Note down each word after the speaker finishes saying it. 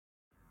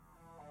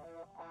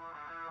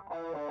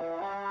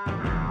Hello,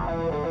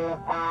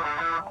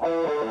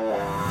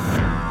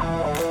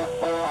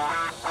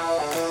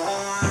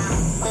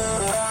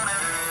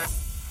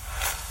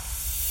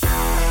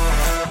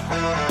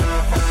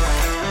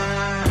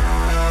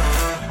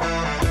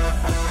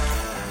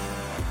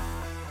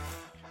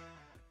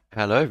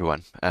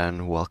 everyone,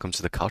 and welcome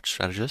to the Couch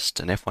Strategist,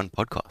 an F1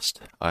 podcast.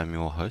 I'm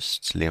your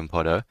host, Liam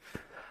Podo,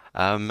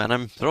 and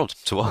I'm thrilled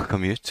to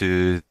welcome you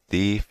to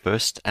the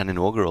first and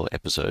inaugural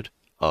episode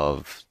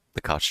of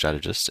the Couch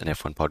Strategist, an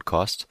F1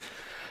 podcast.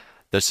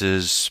 This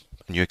is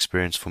a new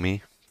experience for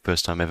me.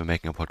 First time ever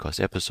making a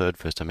podcast episode,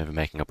 first time ever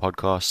making a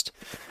podcast.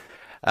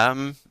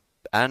 And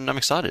I'm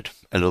excited,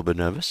 a little bit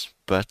nervous,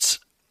 but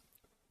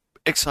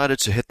excited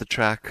to hit the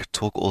track,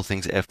 talk all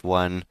things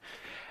F1,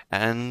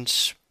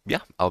 and yeah,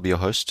 I'll be your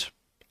host.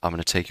 I'm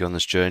going to take you on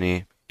this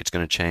journey. It's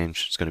going to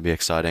change. It's going to be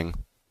exciting,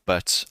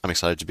 but I'm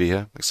excited to be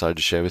here, excited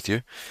to share with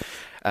you,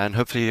 and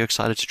hopefully you're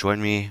excited to join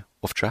me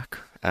off track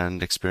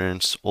and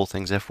experience all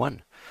things F1.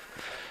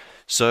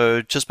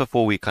 So just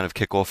before we kind of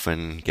kick off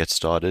and get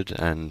started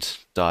and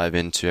dive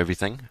into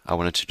everything, I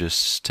wanted to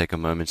just take a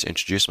moment to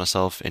introduce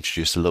myself,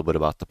 introduce a little bit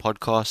about the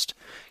podcast,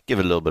 give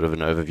a little bit of an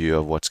overview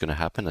of what's going to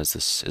happen as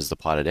this is the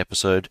pilot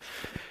episode.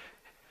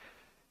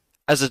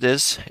 As it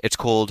is, it's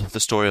called The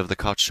Story of the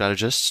Couch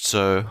Strategist,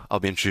 so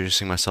I'll be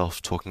introducing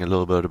myself, talking a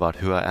little bit about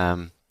who I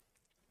am,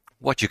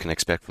 what you can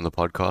expect from the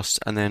podcast,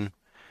 and then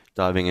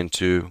diving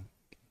into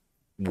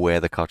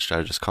where the Couch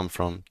Strategist come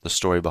from, the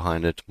story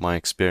behind it, my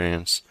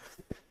experience,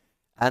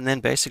 and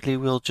then basically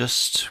we'll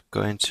just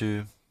go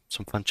into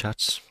some fun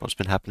chats, what's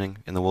been happening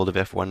in the world of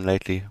F1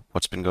 lately,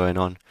 what's been going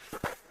on.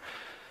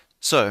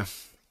 So,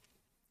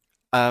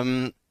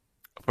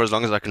 for as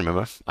long as I can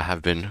remember, I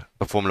have been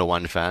a Formula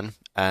One fan,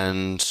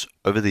 and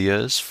over the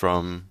years,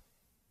 from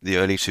the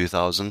early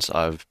 2000s,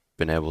 I've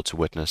been able to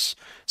witness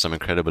some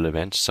incredible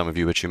events, some of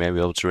you which you may be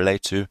able to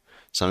relate to,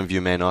 some of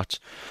you may not,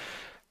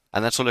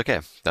 and that's all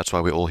okay. That's why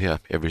we're all here,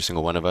 every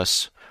single one of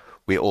us.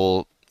 We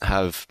all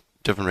have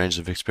different ranges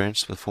of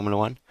experience with Formula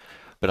One,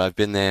 but I've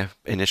been there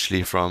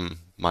initially from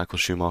Michael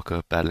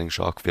Schumacher battling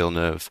Jacques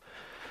Villeneuve.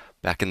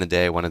 Back in the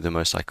day, one of the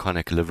most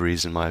iconic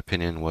liveries, in my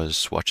opinion,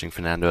 was watching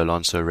Fernando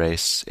Alonso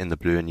race in the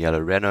blue and yellow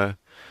Renault.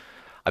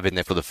 I've been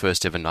there for the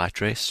first ever night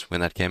race when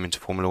that came into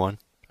Formula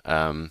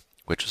One,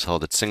 which was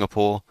held at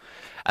Singapore.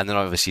 And then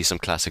obviously some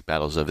classic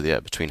battles over there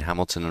between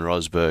Hamilton and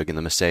Rosberg in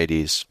the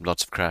Mercedes,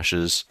 lots of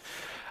crashes,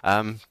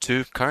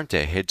 to current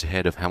day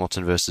head-to-head of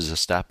Hamilton versus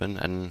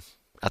Verstappen, and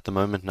at the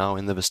moment now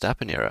in the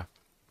Verstappen era.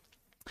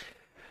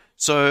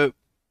 So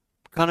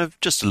kind of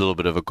just a little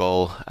bit of a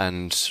goal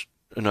and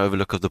an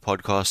overlook of the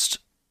podcast.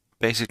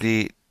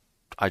 Basically,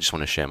 I just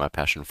want to share my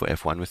passion for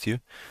F1 with you.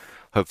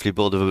 Hopefully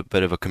build a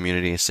bit of a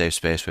community, a safe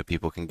space where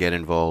people can get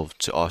involved,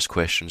 to ask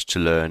questions, to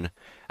learn,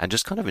 and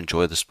just kind of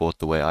enjoy the sport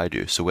the way I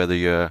do. So whether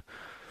you're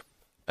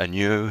a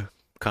new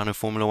kind of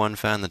Formula One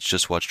fan that's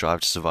just watched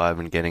Drive to Survive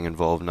and getting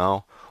involved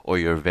now, or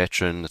you're a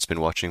veteran that's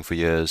been watching for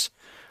years,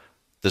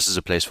 this is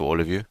a place for all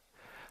of you.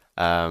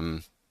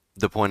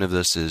 The point of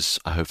this is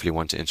I hopefully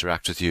want to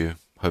interact with you.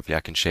 Hopefully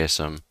I can share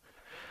some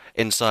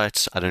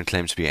insights. I don't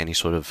claim to be any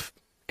sort of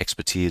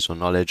expertise or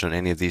knowledge on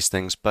any of these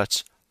things,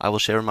 but I will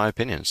share my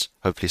opinions,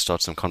 hopefully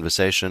start some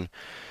conversation.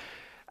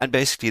 And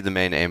basically the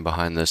main aim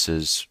behind this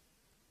is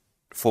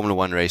Formula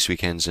One race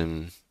weekends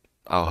in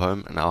our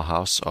home and our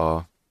house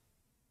are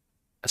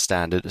a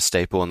standard, a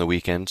staple on the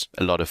weekend,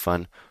 a lot of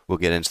fun. We'll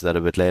get into that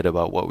a bit later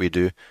about what we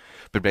do.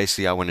 But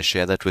basically I want to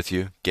share that with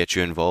you, get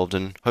you involved,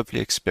 and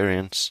hopefully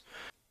experience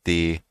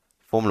the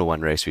Formula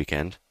One race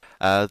weekend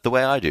the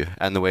way I do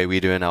and the way we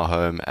do in our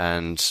home,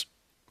 and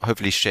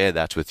hopefully share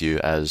that with you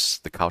as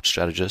the Couch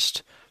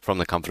Strategist from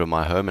the comfort of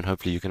my home, and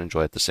hopefully you can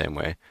enjoy it the same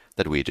way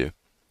that we do.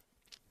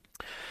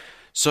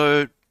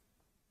 So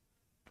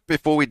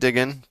before we dig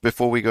in,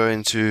 before we go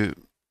into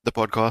the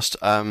podcast,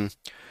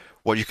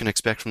 what you can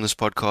expect from this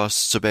podcast.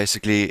 So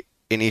basically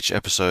in each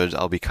episode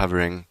I'll be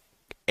covering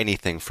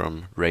anything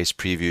from race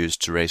previews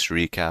to race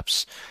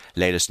recaps,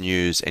 latest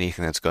news,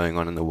 anything that's going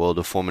on in the world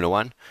of Formula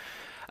One.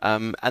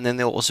 And then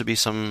there'll also be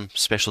some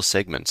special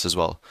segments as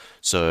well.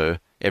 So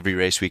every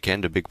race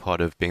weekend, a big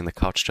part of being the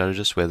Couch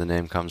Strategist, where the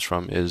name comes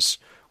from, is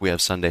we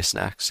have Sunday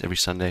snacks every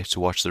Sunday to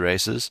watch the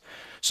races.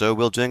 So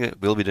we'll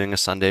be doing a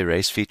Sunday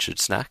race featured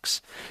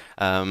snacks,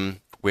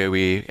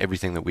 where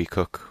everything that we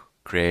cook,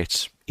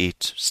 create,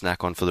 eat,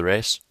 snack on for the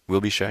race,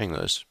 we'll be sharing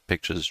those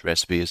pictures,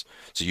 recipes,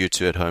 so you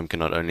too at home can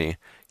not only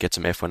get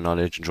some F1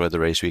 knowledge, enjoy the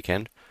race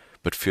weekend,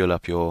 but fuel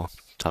up your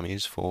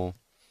tummies for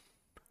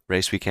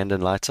race weekend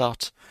and lights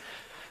out.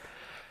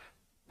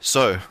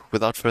 So,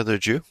 without further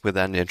ado, with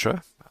that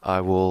intro,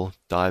 I will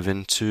dive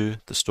into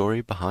the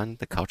story behind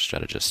the Couch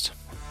Strategist.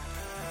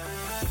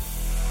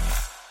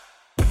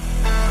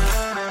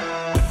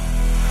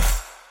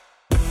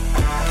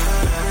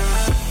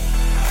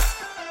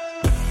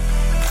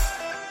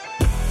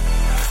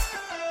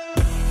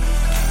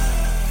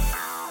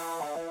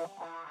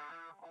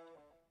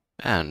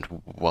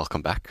 And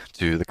welcome back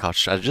to the Couch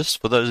Strategist.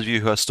 For those of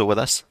you who are still with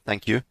us,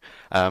 thank you.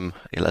 As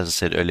I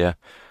said earlier,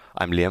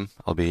 I'm Liam.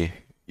 I'll be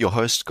your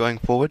host going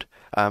forward,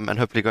 and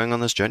hopefully going on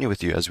this journey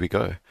with you as we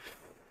go.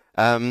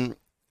 Um,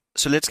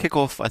 so let's kick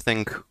off, I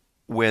think,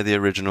 where the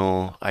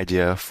original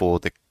idea for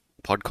the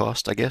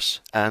podcast, I guess,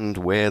 and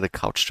where the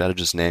Couch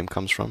Strategist name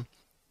comes from.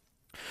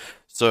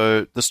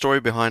 So the story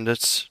behind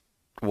it,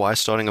 why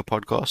starting a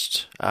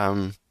podcast?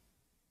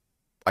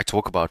 I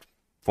talk about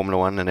Formula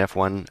One and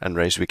F1 and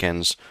race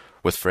weekends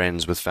with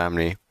friends, with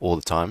family all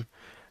the time.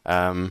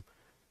 Um,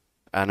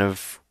 and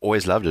I've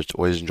always loved it,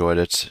 always enjoyed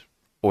it,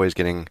 always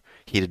getting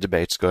heated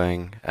debates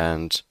going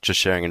and just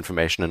sharing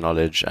information and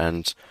knowledge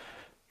and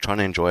trying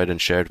to enjoy it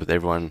and share it with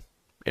everyone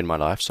in my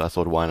life. So I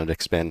thought, why not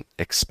expand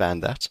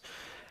that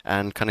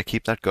and kind of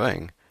keep that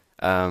going.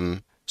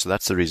 So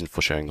that's the reason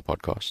for sharing the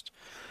podcast.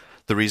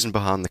 The reason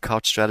behind the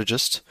Couch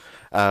Strategist,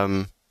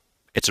 um,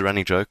 it's a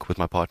running joke with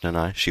my partner and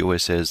I. She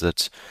always says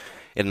that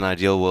in an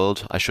ideal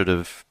world, I should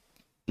have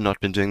not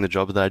been doing the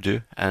job that I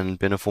do and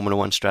been a Formula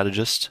One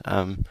strategist.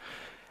 And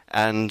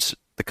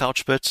the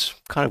couch bit,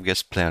 kind of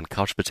gets play on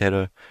couch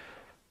potato,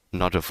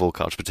 not a full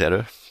couch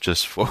potato,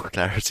 just for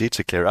clarity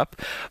to clear up.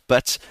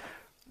 But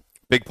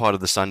big part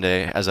of the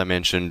Sunday, as I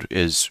mentioned,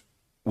 is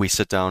we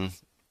sit down,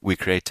 we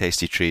create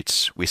tasty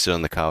treats, we sit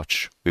on the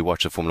couch, we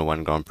watch the Formula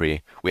One Grand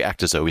Prix, we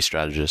act as though we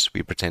strategists,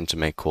 we pretend to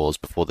make calls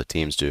before the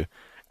teams do,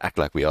 act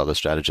like we are the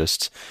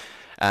strategists.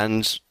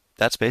 And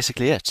that's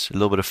basically it. A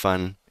little bit of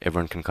fun.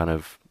 Everyone can kind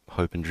of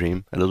hope and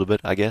dream a little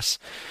bit, I guess.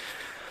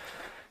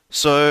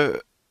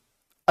 So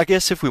I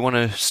guess if we want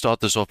to start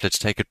this off, let's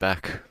take it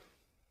back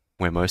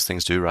where most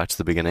things do, right to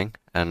the beginning,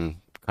 and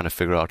kind of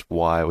figure out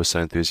why I was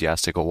so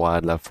enthusiastic or why I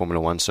love Formula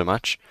One so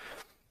much.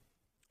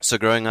 So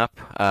growing up,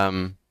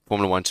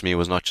 Formula One to me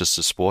was not just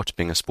a sport,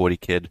 being a sporty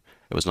kid.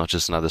 It was not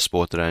just another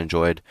sport that I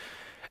enjoyed.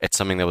 It's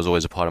something that was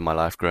always a part of my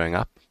life growing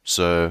up.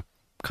 So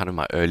kind of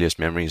my earliest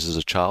memories as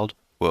a child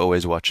were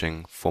always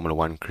watching Formula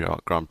One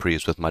Grand Prix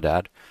with my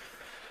dad.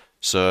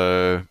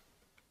 So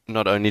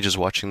not only just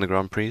watching the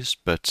Grand Prix,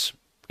 but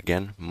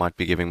again, might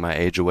be giving my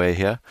age away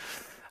here,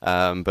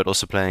 but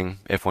also playing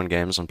F1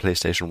 games on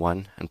PlayStation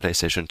 1 and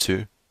PlayStation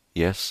 2.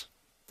 Yes,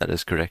 that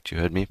is correct. You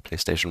heard me.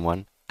 PlayStation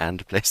 1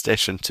 and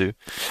PlayStation 2.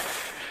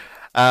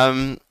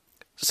 Um,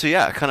 so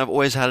yeah, I kind of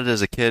always had it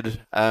as a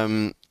kid.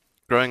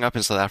 Growing up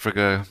in South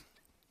Africa,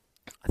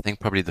 I think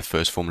probably the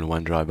first Formula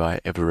One driver I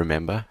ever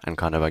remember, and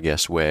kind of, I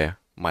guess, where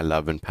my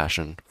love and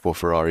passion for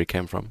Ferrari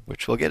came from,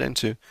 which we'll get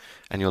into,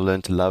 and you'll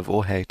learn to love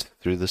or hate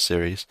through this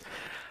series,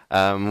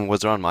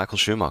 was around Michael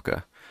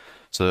Schumacher.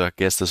 So I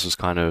guess this was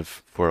kind of,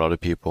 for a lot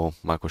of people,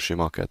 Michael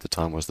Schumacher at the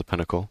time was the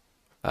pinnacle.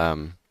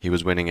 He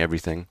was winning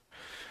everything.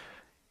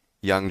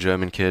 Young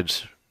German kid,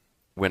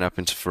 went up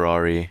into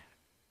Ferrari,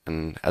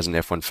 and as an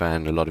F1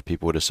 fan, a lot of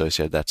people would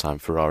associate that time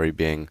Ferrari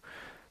being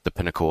the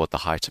pinnacle at the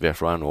height of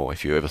F1, or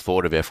if you ever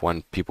thought of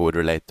F1, people would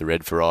relate the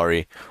red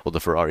Ferrari or the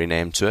Ferrari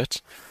name to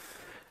it.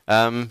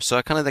 So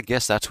I kind of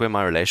guess that's where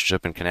my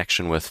relationship and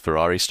connection with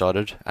Ferrari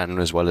started, and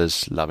as well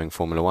as loving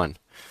Formula One.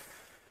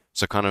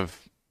 So kind of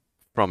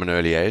from an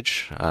early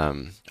age,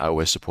 I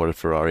always supported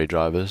Ferrari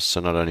drivers, so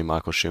not only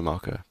Michael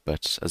Schumacher,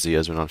 but as the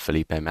years went on,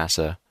 Felipe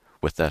Massa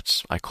with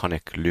that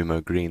iconic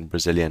Lumo green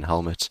Brazilian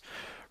helmet,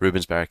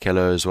 Rubens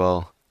Barrichello as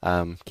well,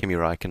 Kimi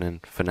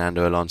Raikkonen,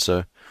 Fernando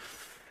Alonso,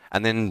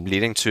 and then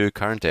leading to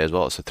current day as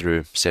well, so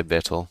through Seb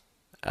Vettel,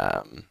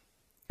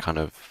 kind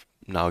of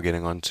now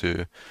getting on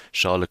to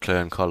Charles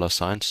Leclerc and Carlos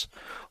Sainz,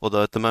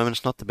 although at the moment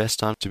it's not the best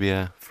time to be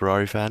a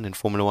Ferrari fan in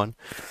Formula One.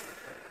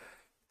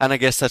 And I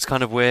guess that's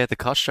kind of where the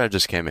car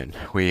strategist came in.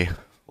 We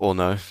all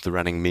know the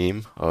running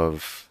meme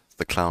of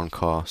the clown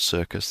car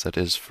circus that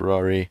is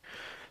Ferrari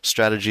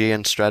strategy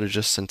and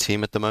strategists and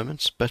team at the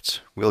moment,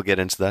 but we'll get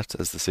into that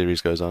as the series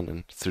goes on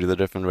and through the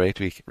different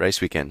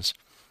race weekends.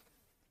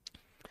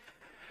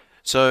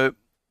 So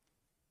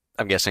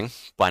I'm guessing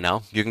by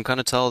now you can kind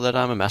of tell that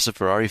I'm a massive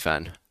Ferrari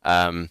fan.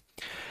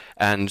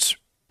 And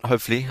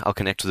hopefully I'll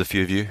connect with a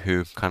few of you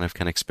who kind of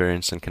can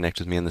experience and connect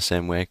with me in the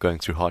same way, going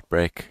through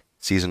heartbreak,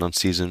 season on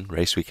season,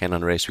 race weekend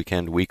on race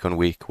weekend, week on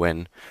week,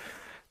 when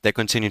they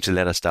continue to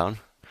let us down.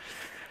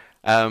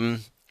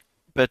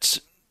 But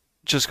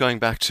just going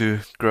back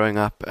to growing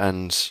up,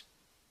 and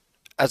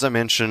as I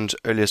mentioned,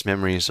 earliest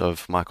memories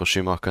of Michael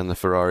Schumacher and the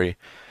Ferrari,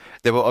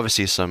 there were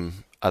obviously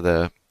some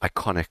other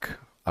iconic,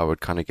 I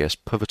would kind of guess,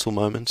 pivotal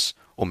moments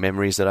or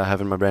memories that I have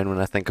in my brain when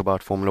I think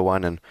about Formula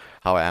One and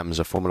how I am as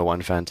a Formula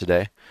One fan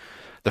today.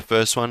 The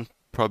first one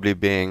probably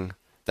being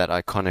that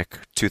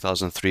iconic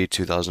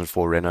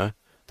 2003-2004 Renault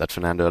that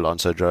Fernando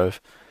Alonso drove.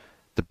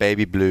 The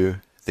baby blue,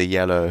 the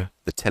yellow,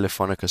 the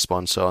Telefonica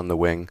sponsor on the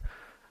wing.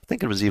 I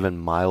think it was even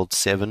mild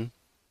 7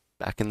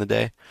 back in the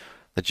day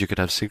that you could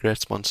have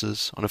cigarette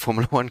sponsors on a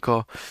Formula One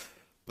car.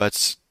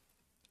 But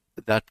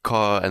that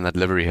car and that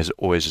livery has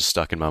always just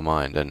stuck in my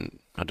mind, and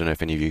I don't know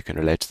if any of you can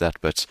relate to that,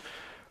 but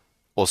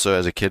also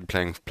as a kid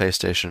playing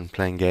PlayStation,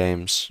 playing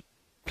games,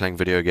 playing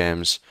video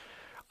games,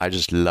 I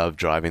just loved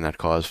driving that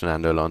car as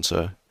Fernando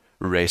Alonso,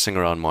 racing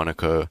around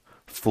Monaco,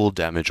 full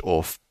damage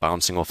off,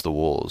 bouncing off the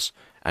walls,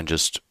 and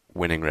just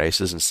winning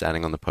races and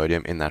standing on the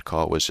podium in that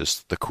car was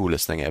just the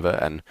coolest thing ever.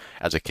 And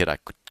as a kid, I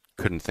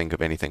couldn't think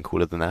of anything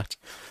cooler than that.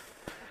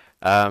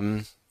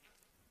 Um,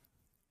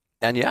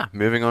 and yeah,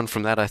 moving on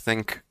from that, I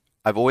think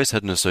I've always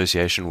had an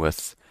association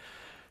with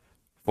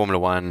Formula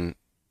One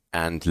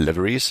and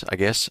liveries, I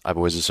guess. I've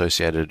always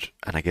associated,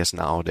 and I guess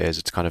nowadays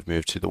it's kind of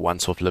moved to the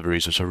once-off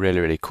liveries, which are really,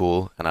 really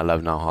cool. And I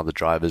love now how the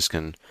drivers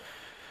can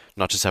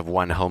not just have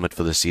one helmet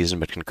for the season,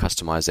 but can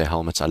customize their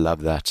helmets. I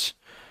love that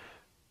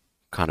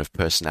kind of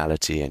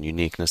personality and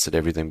uniqueness that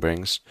everything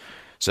brings.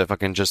 So if I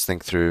can just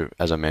think through,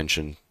 as I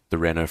mentioned, the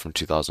Renault from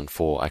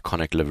 2004,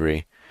 iconic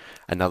livery.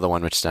 Another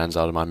one which stands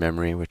out in my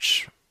memory,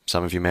 which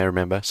some of you may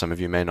remember, some of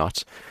you may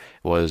not,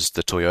 was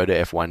the Toyota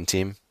F1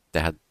 team. They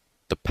had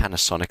the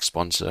Panasonic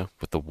sponsor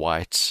with the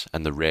white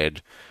and the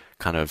red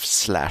kind of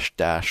slash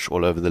dash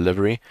all over the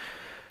livery.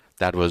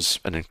 That was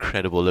an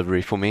incredible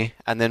livery for me.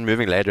 And then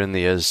moving later in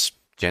the years,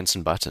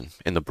 Jenson Button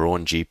in the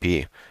Brawn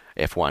GP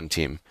F1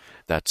 team.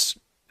 That's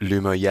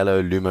Lumo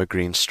yellow, Lumo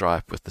green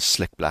stripe with the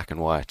slick black and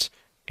white.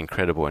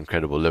 Incredible,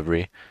 incredible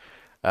livery.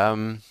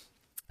 Um,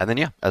 and then,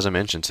 yeah, as I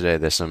mentioned today,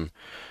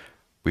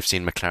 we've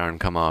seen McLaren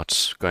come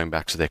out going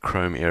back to their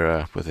Chrome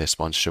era with their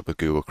sponsorship with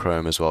Google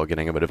Chrome as well,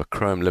 getting a bit of a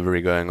Chrome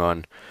livery going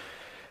on.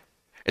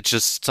 It's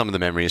just some of the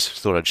memories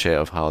thought I'd share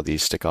of how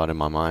these stick out in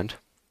my mind.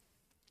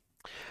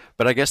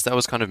 But I guess that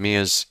was kind of me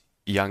as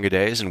younger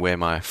days and where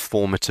my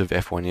formative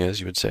F1 years,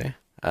 you would say.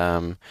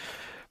 Um,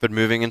 but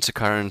moving into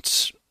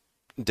current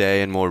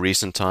day and more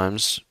recent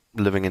times,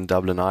 living in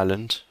Dublin,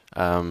 Ireland,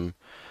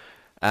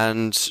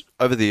 and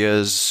over the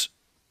years,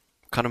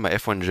 kind of my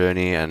F1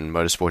 journey and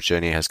motorsport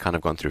journey has kind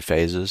of gone through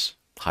phases,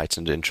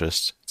 heightened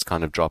interest. It's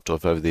kind of dropped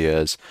off over the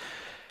years.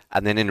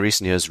 And then in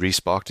recent years,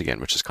 resparked again,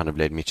 which has kind of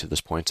led me to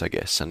this point, I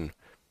guess. And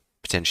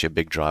potentially a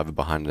big driver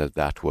behind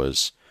that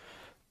was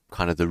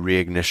kind of the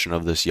reignition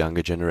of this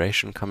younger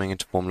generation coming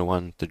into Formula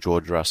One, the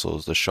George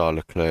Russells, the Charles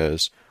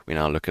Leclercs. We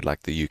now look at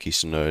like the Yuki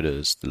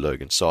Tsunodas, the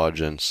Logan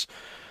Sargents,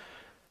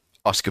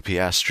 Oscar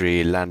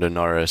Piastri, Lando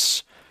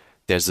Norris.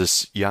 There's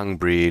this young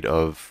breed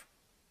of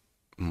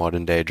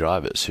modern day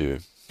drivers who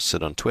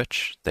sit on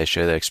Twitch. They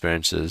share their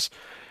experiences.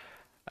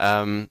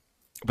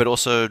 But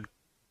also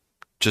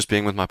just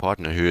being with my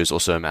partner, who is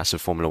also a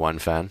massive Formula One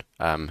fan,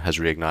 has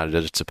reignited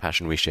it. It's a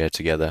passion we share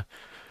together.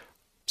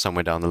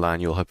 Somewhere down the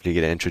line, you'll hopefully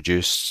get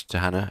introduced to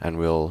Hannah, and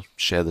we'll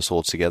share this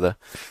all together.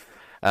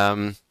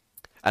 Um,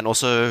 and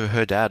also,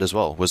 her dad as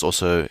well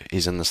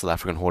he's in the South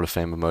African Hall of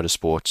Fame of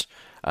Motorsport.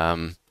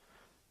 Um,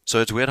 so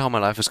it's weird how my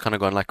life has kind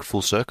of gone like a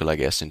full circle, I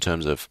guess, in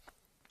terms of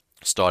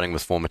starting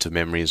with formative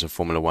memories of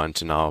Formula One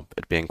to now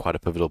it being quite a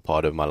pivotal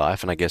part of my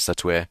life. And I guess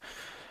that's where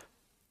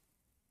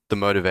the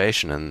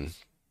motivation and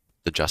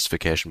the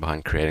justification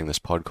behind creating this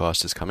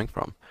podcast is coming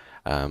from.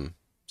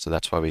 So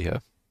that's why we're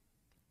here,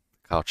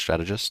 Couch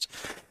Strategist.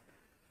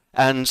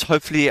 And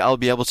hopefully I'll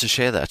be able to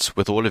share that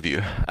with all of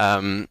you.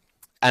 And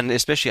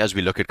especially as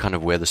we look at kind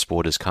of where the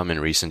sport has come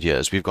in recent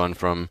years, we've gone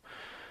from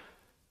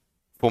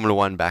Formula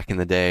One back in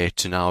the day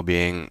to now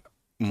being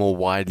more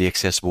widely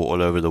accessible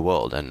all over the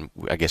world. And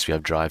I guess we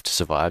have Drive to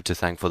Survive to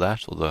thank for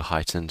that, although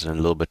heightened and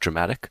a little bit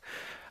dramatic.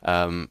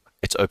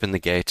 It's opened the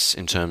gates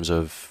in terms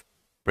of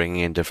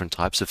bringing in different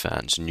types of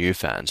fans, new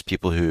fans,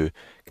 people who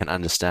can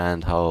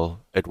understand how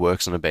it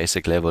works on a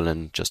basic level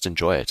and just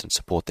enjoy it and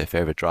support their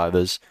favorite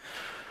drivers.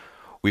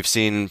 We've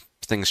seen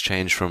things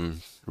change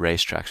from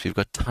racetracks. We've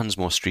got tons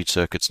more street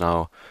circuits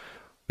now.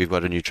 We've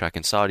got a new track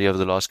in Saudi over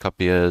the last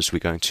couple of years. We're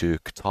going to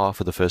Qatar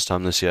for the first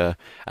time this year,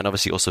 and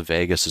obviously also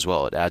Vegas as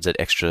well. It adds that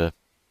extra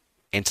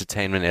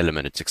entertainment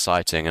element. It's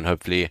exciting, and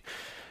hopefully,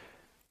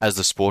 as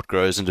the sport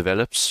grows and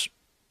develops,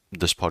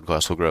 this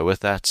podcast will grow with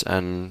that,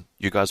 and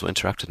you guys will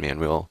interact with me, and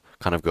we'll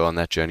kind of go on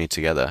that journey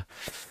together.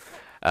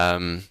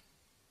 Um,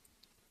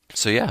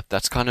 so yeah,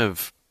 that's kind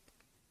of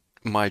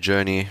my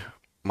journey,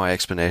 my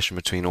explanation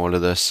between all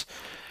of this,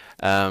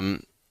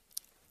 um,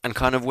 and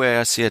kind of where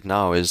I see it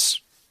now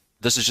is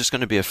this is just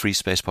going to be a free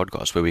space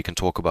podcast where we can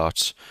talk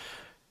about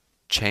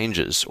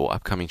changes or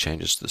upcoming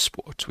changes to the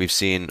sport. We've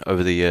seen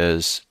over the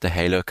years the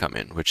halo come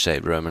in, which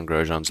saved Roman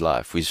Grosjean's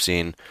life.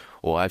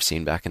 I've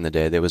seen back in the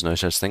day, there was no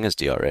such thing as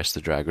DRS, the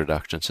drag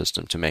reduction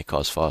system, to make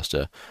cars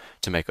faster,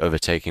 to make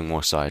overtaking more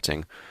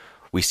exciting.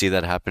 We see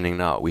that happening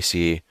now. We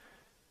see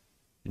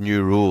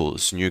new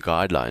rules, new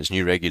guidelines,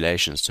 new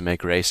regulations to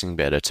make racing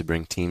better, to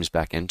bring teams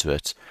back into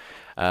it.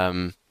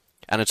 And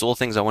it's all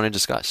things I want to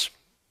discuss.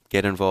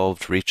 Get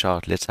involved, reach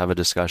out, let's have a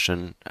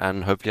discussion,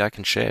 and hopefully I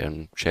can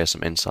share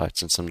some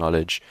insights and some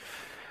knowledge.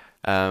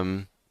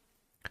 Um,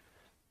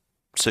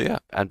 so yeah,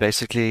 and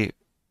basically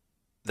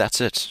that's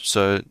it.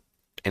 So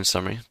in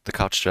summary, the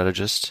Couch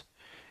Strategist.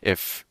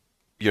 If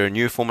you're a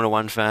new Formula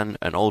One fan,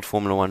 an old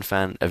Formula One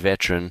fan, a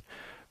veteran,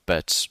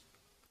 but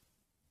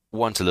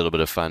want a little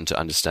bit of fun to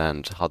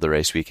understand how the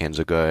race weekends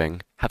are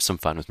going, have some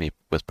fun with me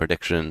with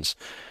predictions,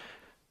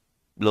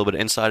 a little bit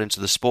of insight into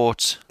the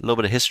sport, a little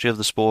bit of history of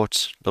the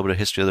sport, a little bit of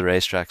history of the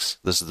racetracks,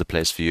 this is the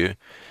place for you.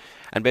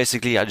 And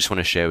basically, I just want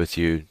to share with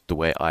you the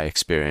way I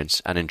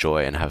experience and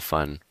enjoy and have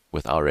fun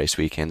with our race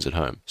weekends at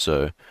home.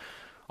 So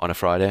on a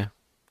Friday,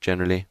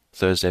 generally,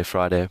 Thursday,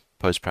 Friday,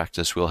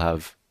 post-practice, we'll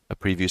have a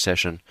preview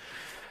session.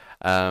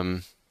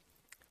 And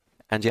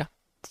yeah,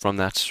 from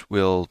that,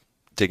 we'll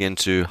dig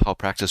into how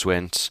practice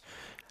went,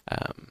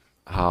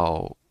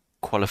 how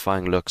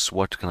qualifying looks,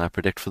 what can I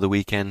predict for the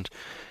weekend,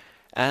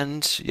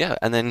 and yeah,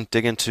 and then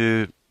dig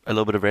into a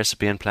little bit of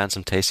recipe and plan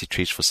some tasty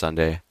treats for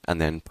Sunday. And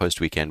then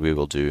post weekend, we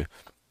will do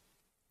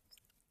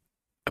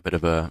a bit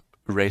of a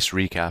race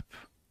recap,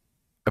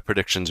 a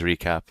predictions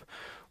recap,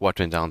 what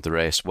went down the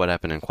race, what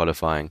happened in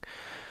qualifying.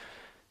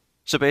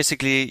 So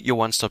basically, your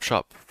one-stop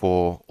shop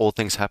for all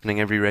things happening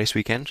every race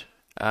weekend,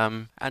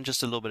 and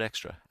just a little bit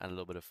extra and a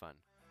little bit of fun.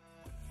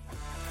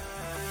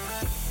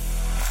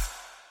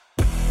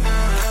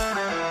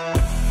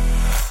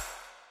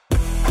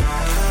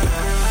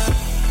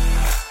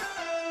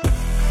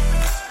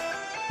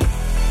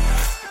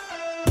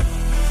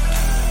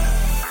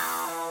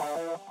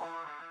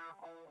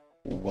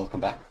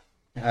 Welcome back.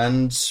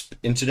 And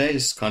in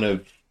today's kind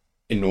of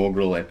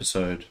inaugural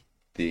episode,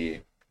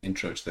 the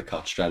intro to the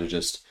Couch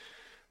Strategist,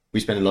 we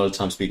spend a lot of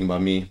time speaking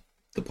about me,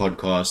 the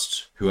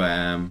podcast, who I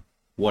am,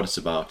 what it's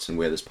about, and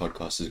where this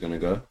podcast is going to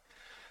go.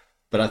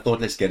 But I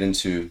thought let's get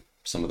into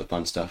some of the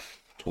fun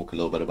stuff, talk a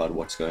little bit about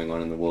what's going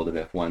on in the world of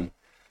F1.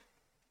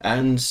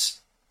 And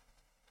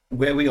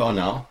where we are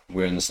now,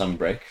 we're in the summer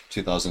break,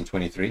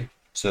 2023.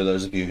 So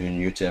those of you who are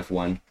new to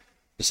F1,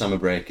 the summer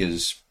break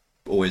is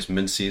always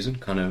mid-season,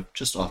 kind of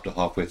just after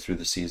halfway through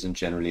the season,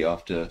 generally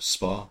after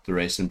Spa, the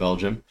race in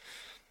Belgium.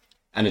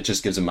 And it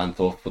just gives a month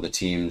off for the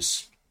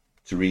teams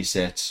to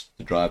reset,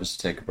 the drivers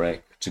to take a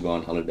break, to go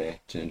on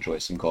holiday, to enjoy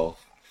some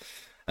golf,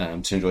 to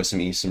enjoy some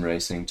eSIM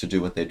racing, to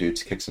do what they do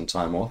to kick some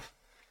time off.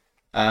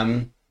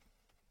 And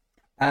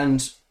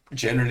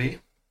generally,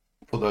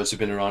 for those who've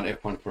been around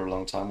F1 for a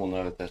long time will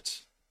know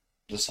that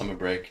the summer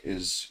break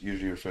is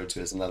usually referred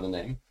to as another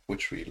name,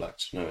 which we like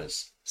to know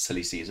as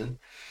silly season.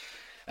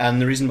 And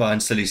the reason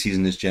behind silly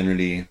season is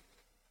generally,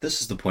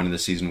 this is the point of the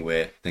season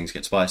where things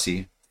get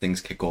spicy,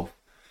 things kick off.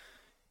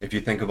 If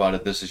you think about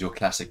it, this is your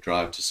classic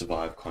drive to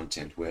survive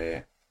content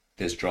where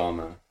there's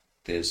drama,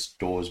 there's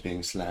doors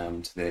being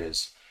slammed,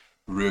 there's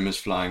rumors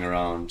flying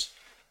around.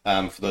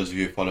 For those of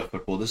you who follow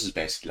football, this is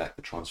basically like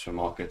the transfer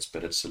markets,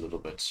 but it's a little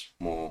bit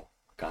more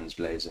guns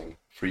blazing,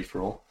 free for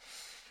all.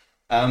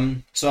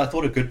 So I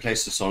thought a good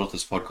place to start off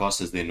this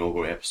podcast as the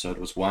inaugural episode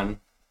was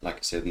one, like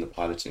I said in the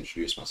pilot, to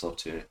introduce myself,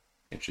 to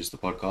introduce the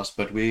podcast,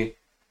 but we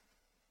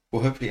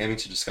were hopefully aiming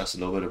to discuss a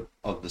little bit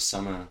of the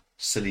summer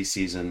silly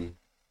season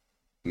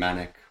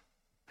manic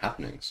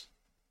happenings,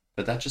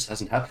 but that just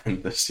hasn't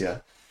happened this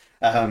year.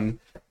 And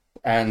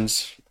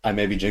I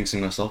may be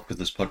jinxing myself because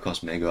this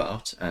podcast may go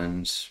out,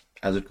 and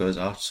as it goes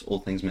out, all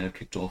things may have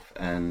kicked off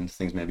and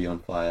things may be on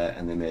fire,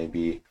 and there may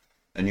be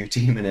a new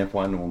team in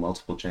F1 or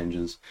multiple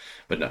changes.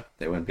 But no,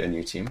 there won't be a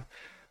new team,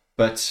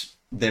 but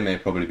there may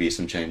probably be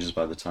some changes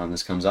by the time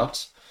this comes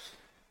out.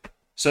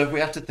 So if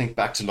we have to think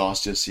back to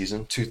last year's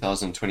season,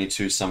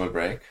 2022 summer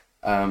break,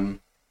 at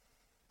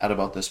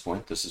about this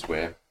point, this is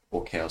where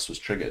all chaos was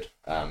triggered.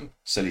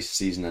 Silly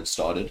season had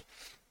started,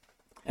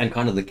 and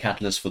kind of the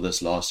catalyst for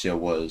this last year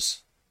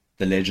was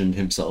the legend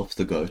himself,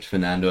 the GOAT,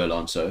 Fernando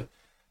Alonso,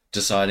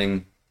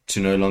 deciding to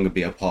no longer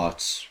be a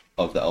part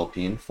of the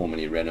Alpine,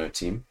 formerly Renault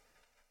team,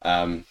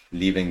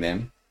 leaving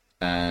them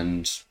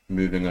and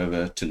moving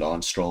over to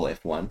Lance Stroll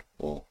F1,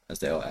 or as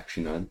they are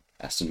actually known,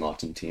 Aston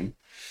Martin team.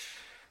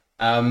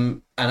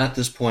 And at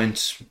this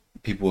point,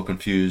 people were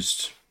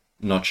confused,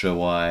 not sure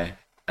why.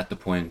 At the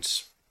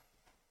point,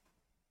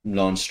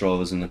 Lance Stroll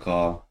was in the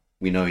car.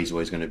 We know he's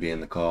always going to be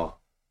in the car.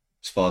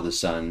 His father's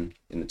son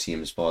in the team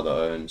his father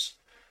owns.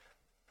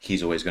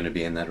 He's always going to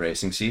be in that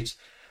racing seat.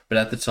 But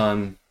at the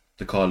time,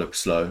 the car looked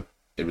slow.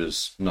 It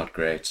was not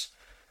great.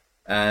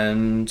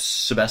 And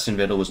Sebastian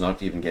Vettel was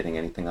not even getting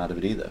anything out of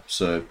it either.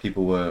 So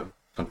people were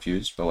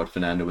confused by what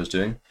Fernando was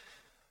doing.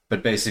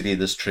 But basically,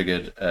 this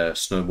triggered a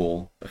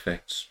snowball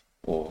effect,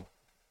 or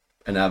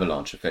an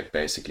avalanche effect,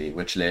 basically,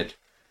 which led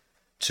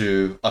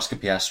to Oscar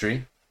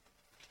Piastri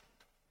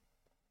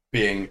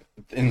being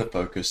in the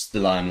focus, the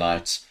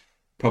limelight.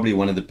 Probably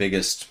one of the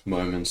biggest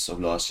moments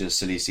of last year's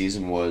silly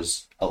season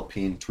was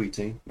Alpine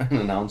tweeting and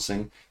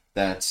announcing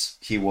that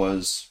he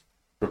was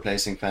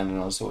replacing Fernando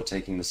Alonso, or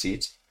taking the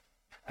seat,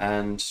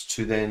 and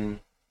to then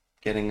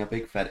getting a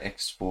big fat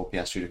X for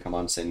Piastri to come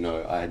on and say,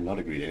 no, I had not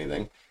agreed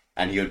anything,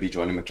 and he would be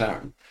joining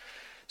McLaren.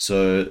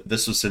 So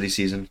this was silly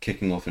season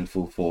kicking off in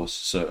full force.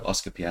 So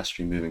Oscar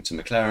Piastri moving to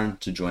McLaren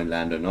to join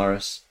Lando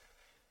Norris.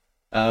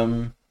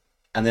 And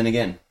then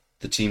again,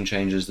 the team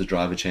changes, the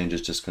driver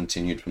changes just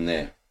continued from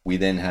there. We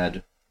then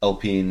had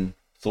Alpine,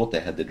 thought they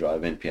had the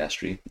driver in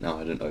Piastri, now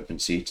had an open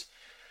seat.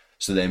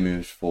 So they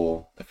moved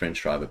for a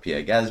French driver,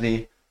 Pierre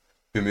Gasly,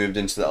 who moved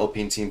into the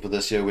Alpine team for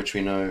this year, which we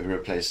know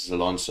replaces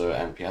Alonso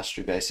and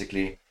Piastri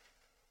basically,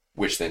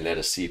 which then led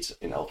a seat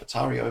in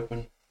AlphaTauri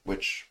open,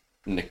 which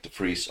Nick de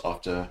Vries,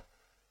 after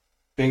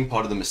being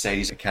part of the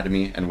Mercedes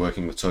Academy and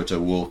working with Toto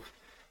Wolff,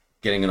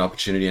 getting an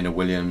opportunity in a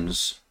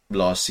Williams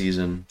last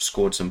season,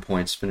 scored some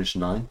points, finished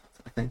 9th,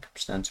 I think,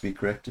 stand to be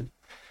corrected.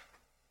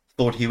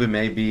 Thought he would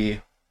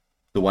maybe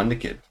the wonder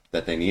kid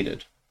that they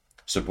needed.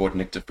 So brought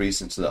Nick de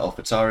Vries into the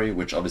AlphaTauri,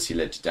 which obviously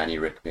led to Danny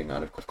Rick being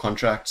out of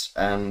contract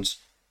and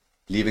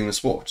leaving the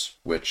sport,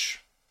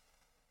 which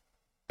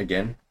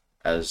again,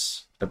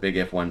 as a big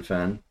F1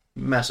 fan,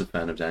 massive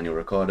fan of Daniel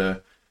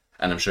Ricciardo,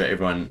 and I'm sure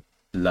everyone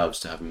loves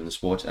to have him in the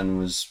sport, and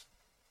was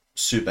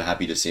super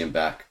happy to see him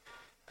back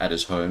at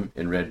his home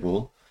in Red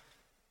Bull.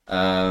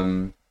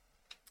 And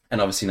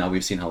obviously now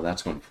we've seen how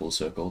that's gone full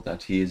circle,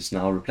 that he's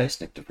now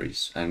replaced Nick de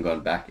Vries and gone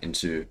back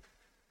into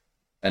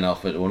an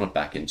Alpha, or not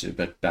back into,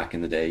 but back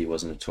in the day he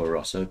wasn't a Toro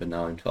Rosso, but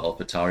now into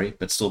AlphaTauri,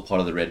 but still part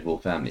of the Red Bull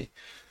family.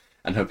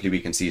 And hopefully we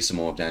can see some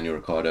more of Daniel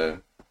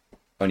Ricciardo.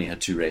 Only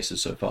had 2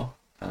 races so far,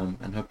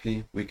 and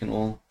hopefully we can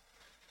all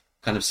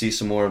kind of see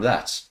some more of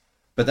that.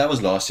 But that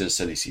was last year's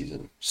silly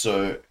season,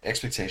 so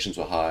expectations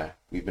were high.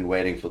 We've been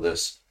waiting for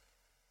this,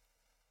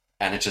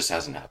 and it just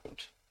hasn't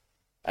happened.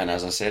 And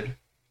as I said,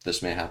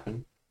 this may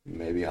happen.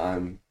 Maybe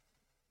I'm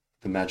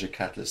the magic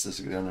catalyst that's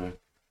going to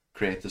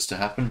create this to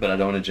happen, but I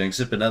don't want to jinx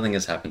it, but nothing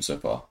has happened so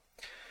far.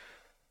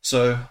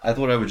 So I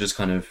thought I would just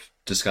kind of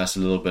discuss a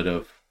little bit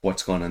of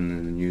what's gone on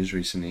in the news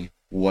recently,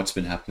 what's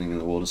been happening in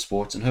the world of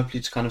sports, and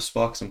hopefully to kind of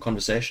spark some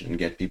conversation and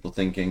get people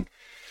thinking.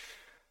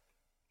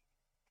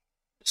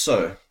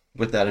 So,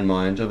 with that in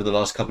mind, over the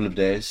last couple of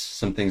days,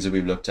 some things that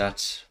we've looked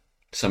at,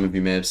 some of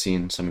you may have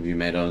seen, some of you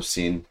may not have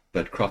seen,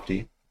 but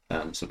Crofty,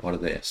 so part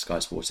of the Sky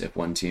Sports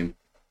F1 team,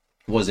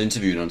 was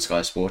interviewed on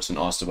Sky Sports and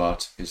asked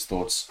about his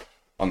thoughts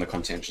on the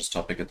contentious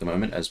topic at the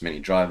moment, as many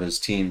drivers,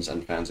 teams,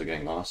 and fans are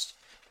getting asked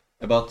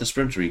about the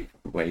sprint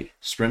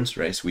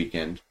race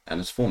weekend and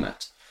its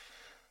format.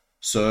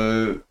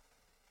 So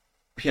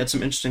he had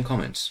some interesting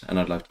comments, and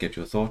I'd like to get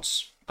your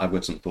thoughts. I've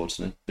got some thoughts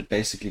on it, but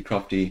basically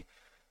Crofty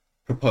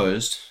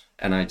proposed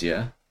an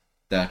idea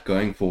that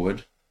going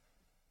forward,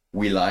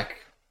 we like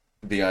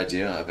the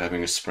idea of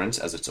having a sprint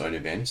as its own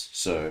event.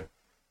 So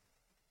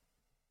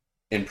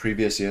in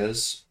previous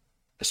years,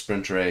 a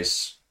sprint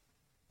race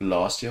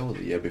last year or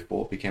the year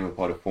before became a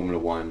part of Formula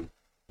One,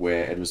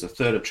 where it was a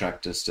third of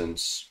track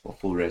distance or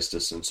full race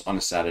distance on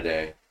a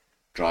Saturday.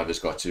 Drivers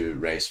got to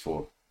race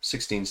for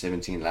 16,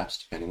 17 laps,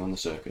 depending on the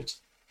circuit.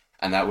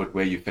 And that would,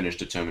 where you finish,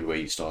 determined where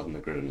you start on the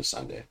grid on a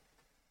Sunday.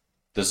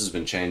 This has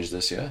been changed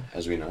this year,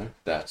 as we know,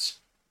 that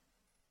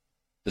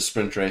the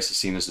sprint race is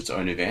seen as its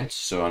own event.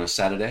 So on a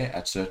Saturday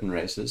at certain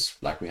races,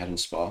 like we had in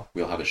Spa,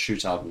 we'll have a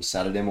shootout on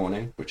Saturday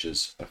morning, which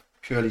is a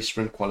purely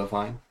sprint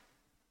qualifying,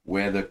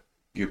 where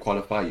you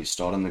qualify, you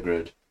start on the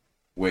grid.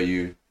 Where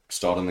you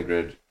start on the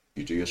grid,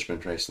 you do your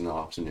sprint race in the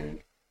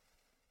afternoon.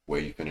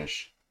 Where you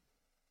finish,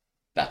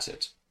 that's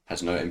it.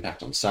 Has no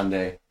impact on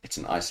Sunday. It's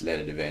an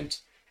isolated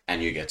event,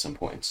 and you get some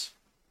points.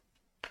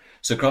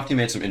 So Crofty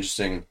made some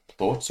interesting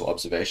thoughts or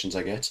observations,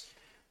 I guess,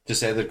 to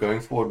say that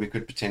going forward we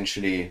could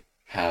potentially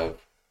have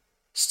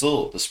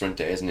still the sprint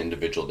day as an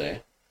individual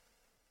day,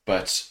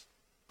 but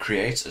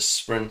create a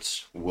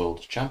sprint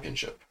world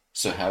championship.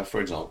 So have, for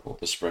example,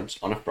 the sprint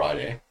on a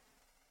Friday,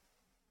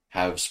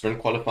 have sprint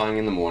qualifying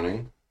in the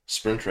morning,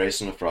 sprint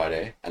race on a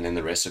Friday, and then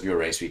the rest of your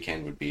race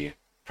weekend would be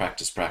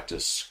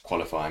practice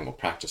qualifying, or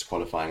practice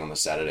qualifying on the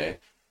Saturday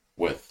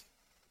with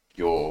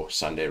your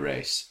Sunday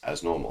race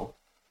as normal.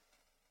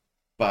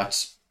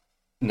 But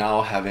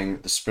now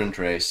having the sprint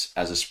race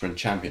as a sprint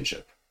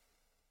championship.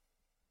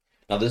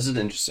 Now this is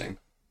interesting.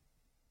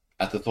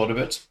 At the thought of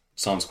it,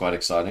 sounds quite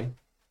exciting,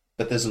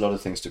 but there's a lot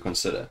of things to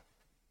consider.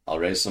 I'll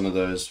raise some of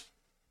those,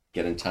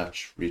 get in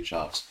touch, reach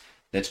out,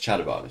 let's chat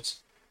about it.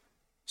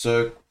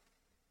 So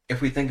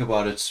if we think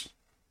about it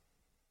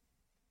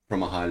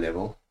from a high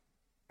level,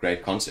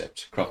 great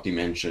concept. Crofty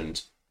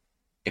mentioned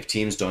if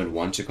teams don't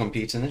want to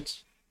compete in it,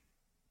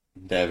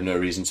 they have no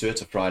reason to.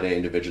 It's a Friday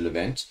individual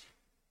event.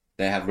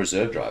 They have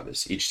reserve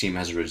drivers. Each team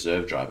has a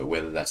reserve driver,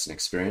 whether that's an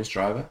experienced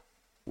driver,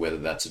 whether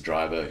that's a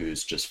driver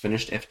who's just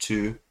finished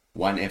F2,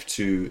 one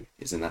F2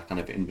 is in that kind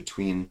of in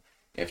between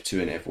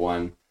F2 and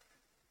F1.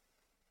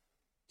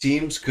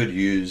 Teams could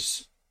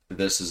use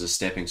this as a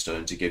stepping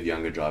stone to give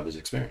younger drivers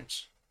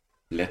experience.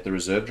 Let the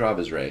reserve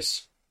drivers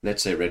race.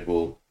 Let's say Red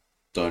Bull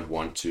don't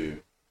want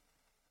to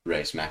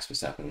race Max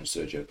Verstappen and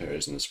Sergio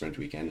Perez in the sprint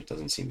weekend. It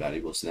doesn't seem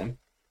valuable to them.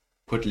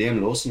 Put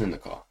Liam Lawson in the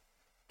car.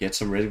 Get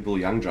some Red Bull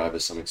young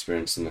drivers some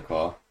experience in the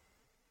car.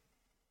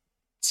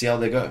 See how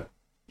they go.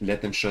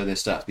 Let them show their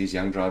stuff. These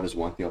young drivers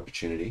want the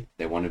opportunity.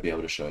 They want to be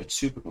able to show it.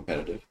 Super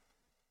competitive.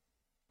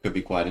 Could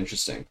be quite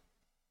interesting.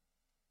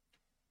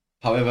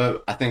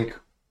 However, I think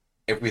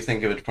if we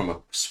think of it from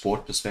a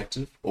sport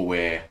perspective, or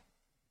where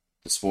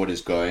the sport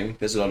is going,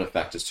 there's a lot of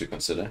factors to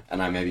consider,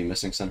 and I may be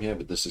missing some here,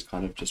 but this is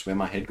kind of just where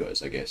my head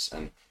goes, I guess.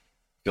 And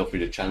feel free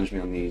to challenge me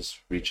on these,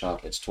 reach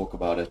out, let's talk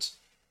about it.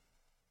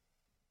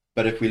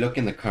 But if we look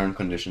in the current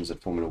conditions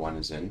that Formula One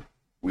is in,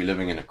 we're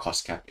living in a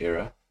cost cap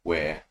era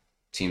where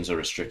teams are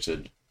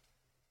restricted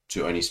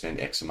to only spend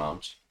X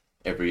amount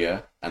every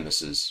year, and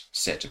this is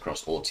set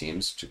across all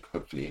teams to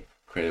hopefully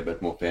create a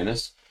bit more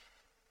fairness.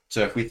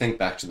 So if we think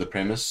back to the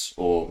premise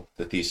or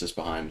the thesis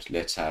behind,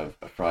 let's have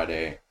a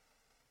Friday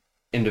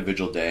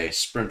individual day,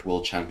 sprint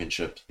world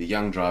championship, the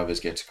young drivers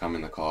get to come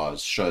in the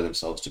cars, show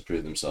themselves to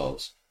prove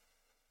themselves.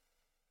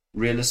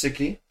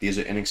 Realistically, these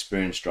are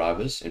inexperienced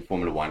drivers in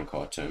Formula One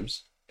car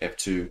terms.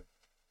 F2,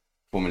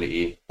 Formula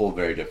E, all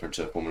very different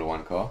to a Formula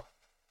One car.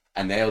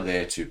 And they are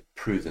there to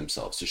prove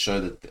themselves, to show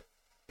that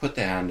put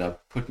their hand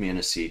up, put me in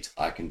a seat,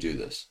 I can do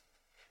this.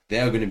 They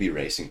are going to be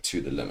racing to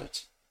the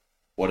limit.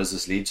 What does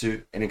this lead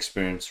to?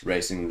 Inexperience,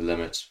 racing the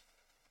limit.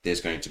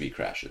 There's going to be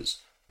crashes.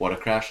 What are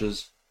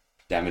crashes?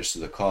 Damage to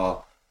the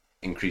car,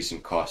 increase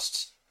in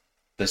costs.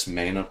 This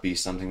may not be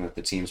something that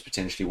the teams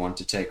potentially want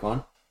to take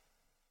on.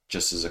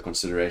 Just as a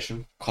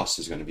consideration, cost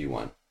is going to be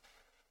one.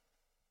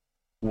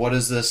 What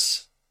does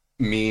this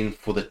mean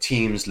for the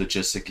teams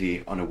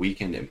logistically on a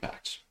weekend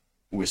impact?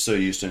 We're so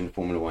used to in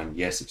Formula One,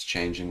 yes, it's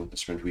changing with the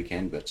sprint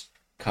weekend, but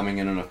coming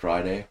in on a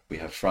Friday, we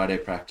have Friday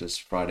practice,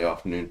 Friday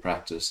afternoon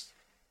practice.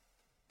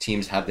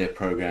 Teams have their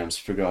programs,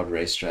 figure out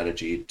race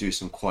strategy, do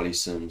some quali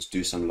sims,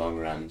 do some long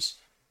runs.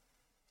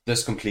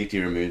 This completely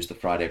removes the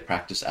Friday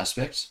practice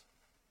aspect.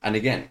 And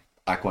again,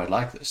 I quite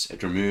like this.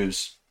 It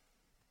removes,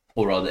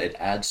 or rather it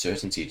adds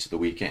certainty to the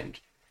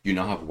weekend. You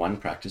now have one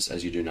practice,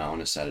 as you do now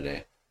on a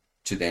Saturday,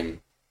 to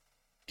then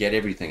get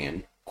everything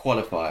in,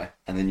 qualify,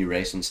 and then you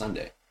race on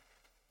Sunday.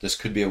 This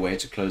could be a way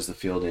to close the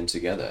field in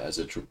together, as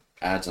it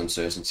adds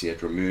uncertainty.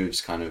 It removes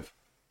kind of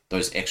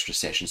those extra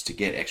sessions to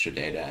get extra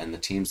data, and the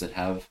teams that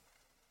have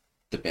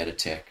the better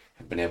tech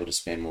have been able to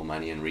spend more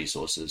money and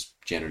resources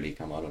generally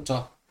come out on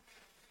top.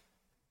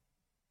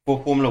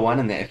 For Formula One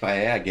and the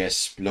FIA, I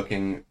guess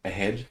looking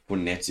ahead for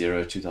net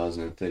zero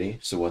 2030.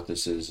 So what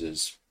this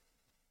is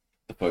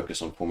the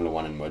focus on Formula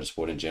One and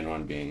motorsport in general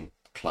on being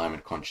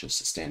climate conscious,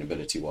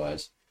 sustainability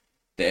wise.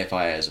 The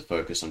FIA has a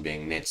focus on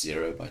being net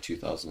zero by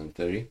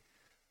 2030.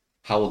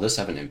 How will this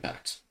have an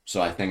impact?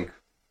 So I think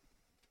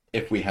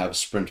if we have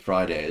sprint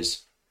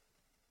Fridays,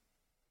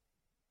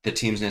 the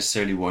teams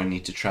necessarily won't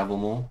need to travel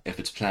more. If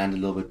it's planned a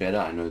little bit better,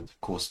 I know,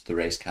 of course, the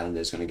race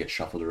calendar is going to get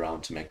shuffled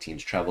around to make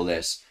teams travel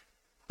less.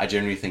 I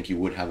generally think you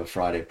would have a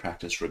Friday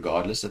practice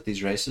regardless at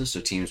these races,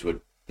 so teams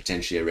would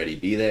potentially already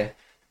be there.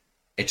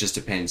 It just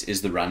depends.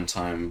 Is the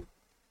runtime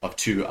of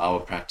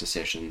 2-hour practice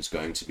sessions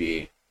going to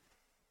be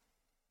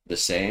the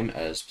same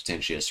as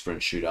potentially a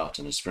sprint shootout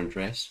and a sprint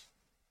race?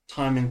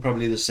 Timing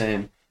probably the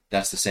same.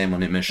 That's the same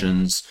on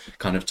emissions,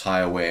 kind of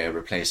tire wear,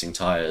 replacing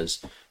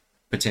tires.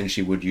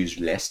 Potentially would use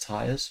less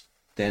tires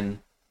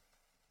than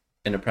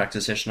in a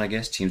practice session, I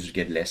guess. Teams would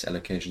get less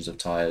allocations of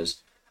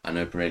tires. I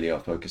know Pirelli are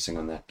focusing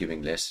on that,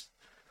 giving less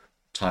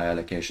tire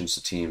allocations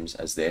to teams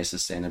as their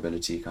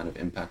sustainability kind of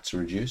impacts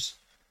reduce.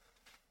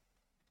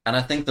 And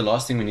I think the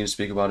last thing we need to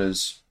speak about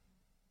is,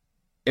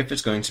 if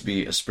it's going to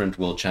be a sprint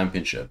world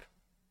championship,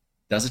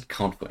 does it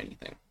count for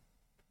anything?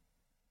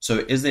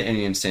 So is there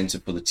any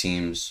incentive for the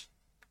teams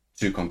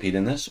to compete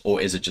in this, or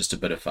is it just a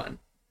bit of fun?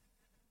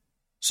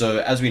 So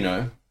as we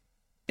know,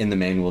 in the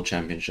main world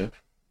championship,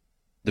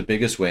 the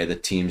biggest way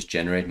that teams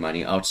generate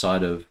money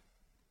outside of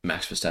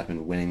Max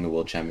Verstappen winning the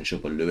world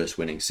championship or Lewis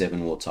winning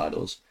 7 world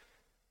titles,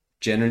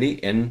 generally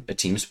in a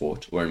team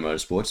sport or in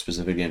motorsport,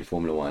 specifically in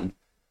Formula One,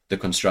 the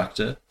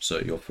constructor, so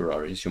your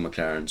Ferraris, your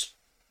McLarens,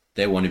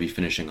 they want to be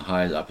finishing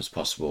high up as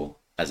possible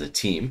as a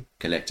team,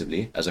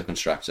 collectively, as a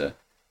constructor,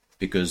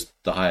 because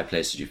the higher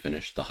places you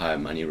finish, the higher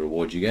money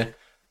reward you get,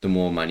 the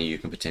more money you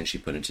can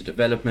potentially put into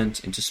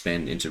development, into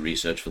spend, into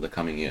research for the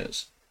coming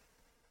years.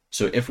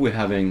 So if we're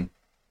having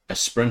a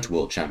sprint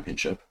world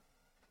championship,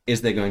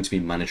 is there going to be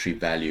monetary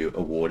value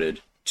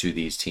awarded to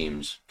these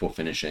teams for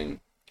finishing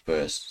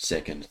first,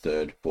 second,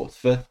 third, fourth,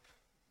 fifth?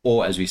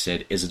 Or, as we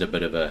said, is it a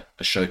bit of a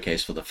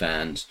showcase for the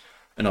fans,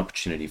 an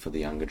opportunity for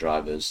the younger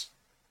drivers?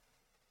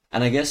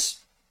 And I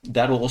guess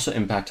that will also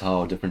impact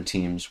how different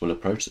teams will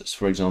approach this.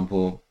 For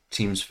example,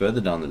 teams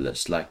further down the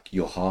list, like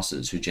your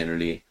Haas's, who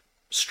generally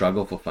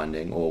struggle for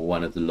funding, or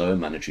one of the lower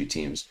monetary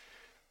teams,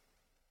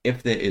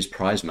 if there is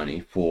prize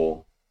money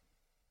for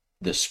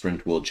the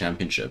Sprint World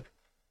Championship,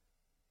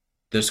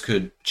 this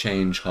could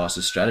change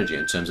Haas's strategy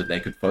in terms of they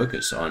could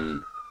focus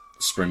on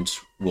Sprint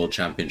World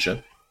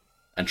Championship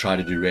and try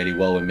to do really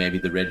well when maybe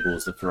the Red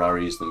Bulls, the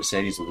Ferraris, the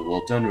Mercedes of the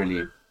world don't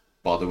really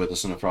bother with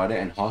us on a Friday,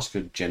 and Haas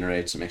could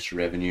generate some extra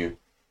revenue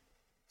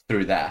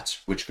through that,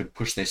 which could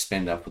push their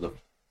spend up for the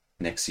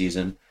next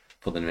season,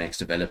 for the next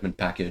development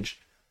package,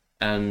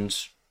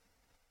 and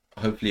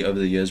hopefully over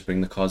the years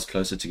bring the cars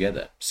closer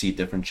together, see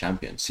different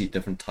champions, see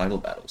different title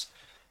battles.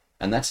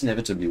 And that's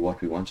inevitably what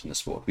we want in the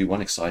sport. We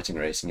want exciting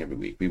racing every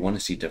week. We want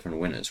to see different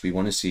winners. We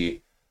want to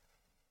see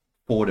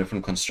 4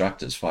 different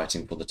constructors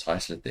fighting for the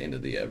title at the end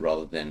of the year,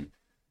 rather than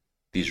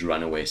these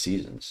runaway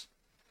seasons.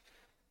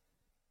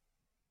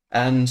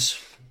 And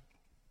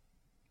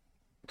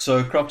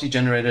so Crofty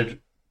generated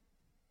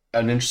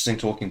an interesting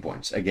talking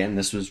point. Again,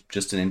 this was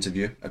just an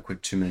interview, a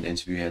quick 2-minute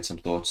interview. He had some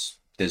thoughts.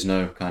 There's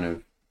no kind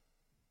of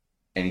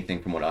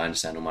anything from what I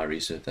understand on my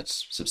research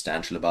that's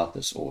substantial about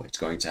this, or it's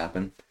going to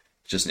happen.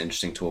 It's just an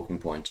interesting talking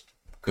point.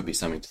 Could be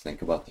something to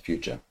think about the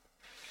future.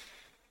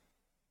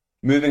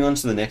 Moving on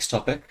to the next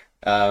topic.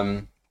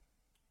 In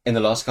the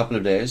last couple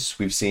of days,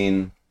 we've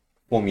seen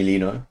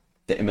Formulino,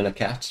 the Imola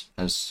cat,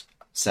 has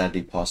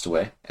sadly passed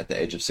away at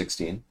the age of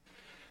 16.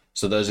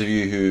 So those of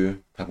you who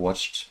have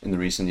watched in the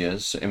recent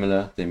years, so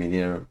Imola, the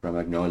Emilia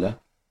Romagnola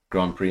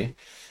Grand Prix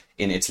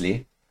in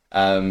Italy,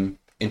 in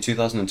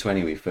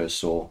 2020 we first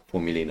saw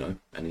Formulino,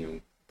 and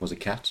he was a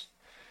cat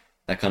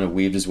that kind of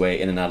weaved his way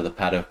in and out of the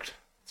paddock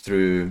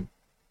through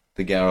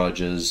the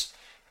garages,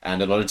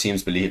 and a lot of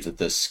teams believe that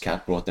this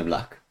cat brought them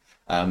luck.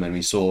 And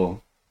we saw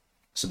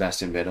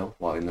Sebastian Vettel,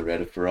 while in the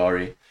red of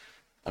Ferrari,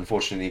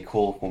 unfortunately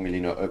call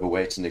Formulino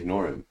overweight and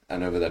ignore him.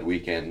 And over that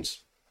weekend,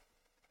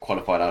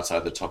 qualified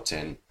outside the top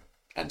 10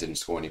 and didn't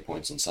score any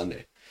points on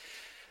Sunday.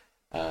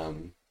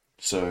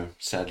 So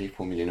sadly,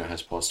 Formulino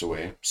has passed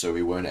away. So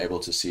we weren't able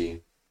to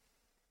see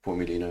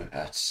Formulino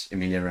at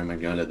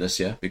Emilia-Romagna this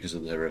year because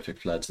of the horrific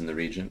floods in the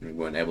region. We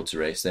weren't able to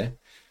race there.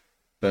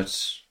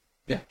 But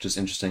yeah, just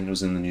interesting. It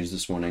was in the news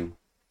this morning.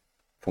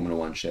 Formula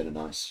One shared a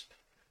nice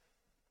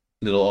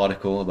little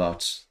article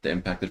about the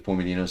impact that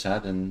Formulino's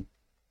had. And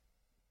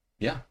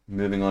yeah,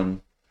 moving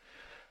on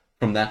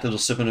from that little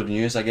snippet of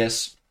news, I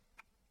guess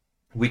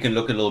we can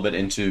look a little bit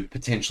into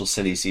potential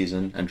silly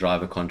season and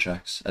driver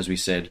contracts. As we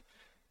said,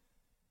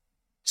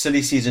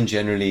 silly season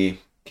generally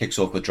kicks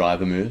off with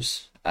driver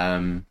moves,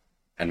 and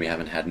we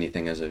haven't had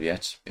anything as of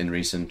yet. In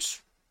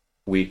recent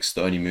weeks,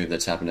 the only move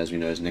that's happened, as we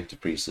know, is Nick de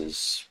Vries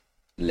has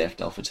left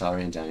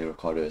AlphaTauri and Daniel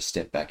Ricciardo has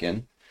stepped back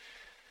in.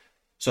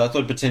 So I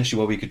thought potentially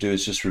what we could do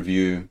is just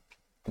review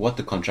what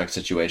the contract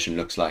situation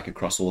looks like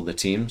across all the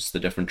teams, the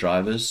different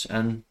drivers,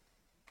 and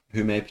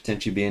who may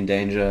potentially be in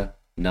danger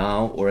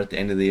now or at the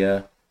end of the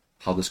year,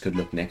 how this could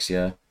look next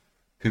year,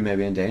 who may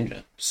be in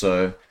danger.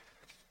 So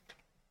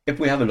if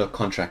we have a look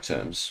contract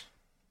terms,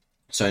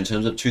 so in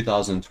terms of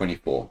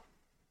 2024,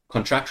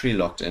 contractually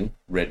locked in,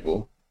 Red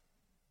Bull,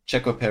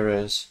 Checo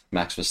Perez,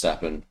 Max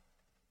Verstappen,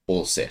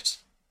 all set.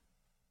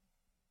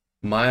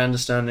 My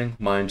understanding,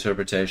 my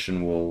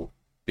interpretation will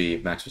be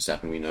Max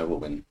Verstappen, we know, will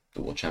win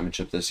the World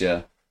Championship this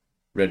year.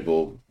 Red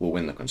Bull will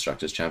win the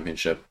Constructors'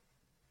 Championship.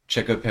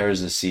 Checo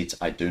Perez's seat,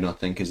 I do not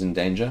think, is in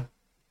danger.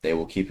 They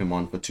will keep him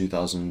on for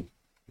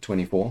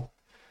 2024.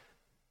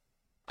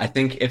 I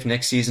think if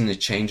next season it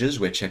changes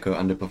where Checo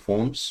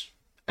underperforms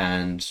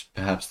and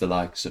perhaps the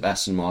likes of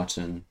Aston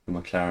Martin, the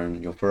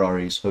McLaren, your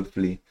Ferraris,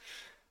 hopefully,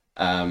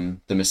 the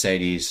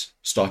Mercedes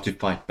start to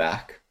fight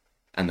back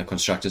and the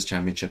Constructors'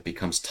 Championship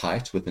becomes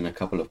tight within a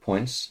couple of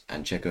points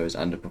and Checo is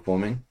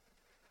underperforming,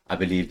 I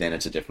believe then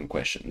it's a different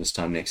question. This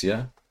time next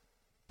year,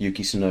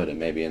 Yuki Tsunoda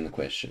may be in the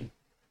question.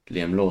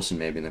 Liam Lawson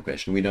may be in the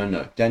question. We don't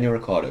know. Daniel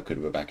Ricciardo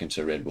could go back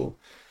into Red Bull.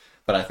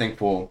 But I think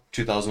for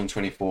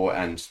 2024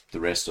 and the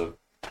rest of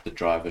the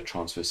driver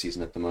transfer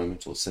season at the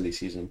moment, or silly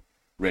season,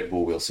 Red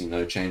Bull will see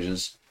no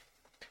changes.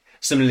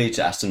 Similarly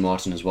to Aston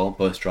Martin as well,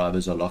 both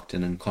drivers are locked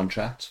in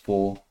contracts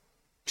for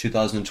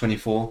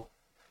 2024.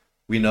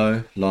 We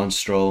know Lance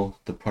Stroll,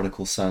 the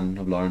prodigal son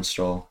of Lawrence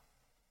Stroll,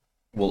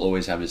 will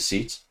always have his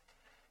seat.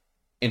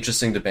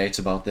 Interesting debate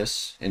about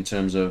this in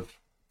terms of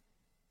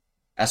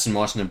Aston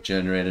Martin have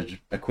generated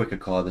a quicker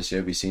car this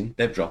year, we've seen.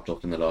 They've dropped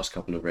off in the last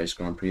couple of race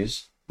Grand Prix.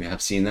 We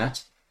have seen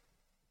that.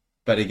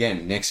 But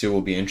again, next year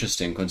will be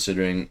interesting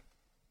considering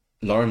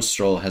Lawrence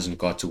Stroll hasn't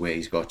got to where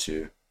he's got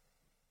to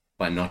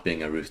by not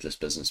being a ruthless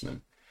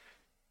businessman.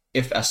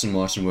 If Aston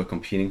Martin were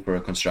competing for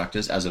a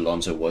Constructors, as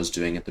Alonso was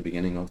doing at the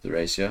beginning of the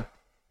race year,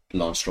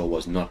 Lance Stroll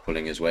was not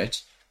pulling his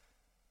weight.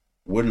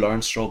 Would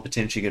Lawrence Stroll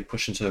potentially get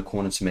pushed into a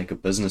corner to make a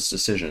business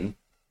decision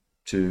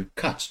to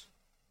cut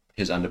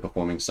his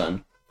underperforming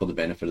son for the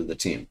benefit of the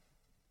team?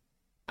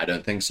 I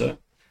don't think so,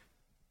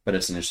 but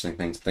it's an interesting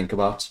thing to think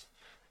about.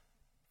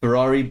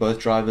 Ferrari, both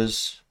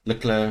drivers,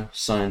 Leclerc,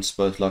 Sainz,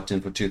 both locked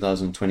in for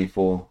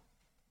 2024.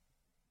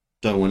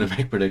 Don't want to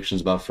make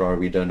predictions about Ferrari.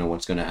 We don't know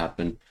what's going to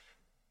happen.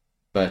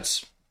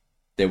 But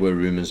there were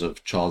rumors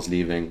of Charles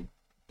leaving.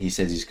 He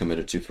says he's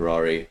committed to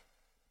Ferrari.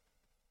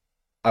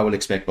 I will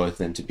expect both of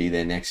them to be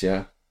there next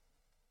year.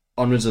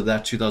 Onwards of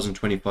that,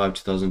 2025,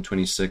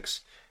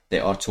 2026,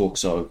 there are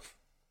talks of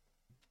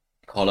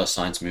Carlos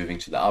Sainz moving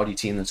to the Audi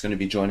team that's going to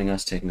be joining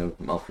us, taking over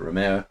from Alfa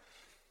Romeo.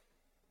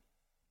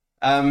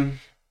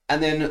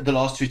 And then the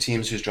last two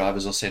teams whose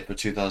drivers are set for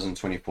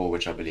 2024,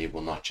 which I believe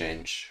will not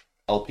change.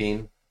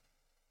 Alpine,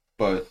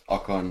 both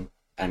Ocon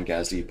and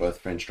Gasly, both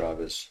French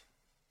drivers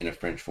in a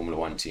French Formula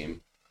One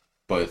team,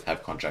 both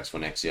have contracts for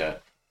next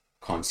year.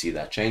 Can't see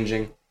that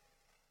changing.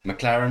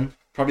 McLaren,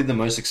 probably the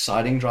most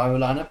exciting driver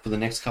lineup for the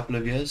next couple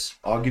of years,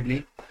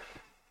 arguably.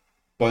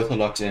 Both are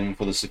locked in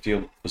for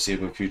the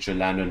foreseeable future.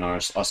 Lando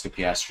Norris, Oscar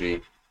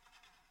Piastri.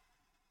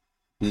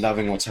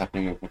 Loving what's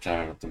happening with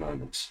McLaren at the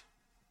moment.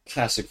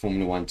 Classic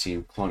Formula One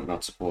team, can't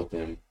not support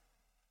them.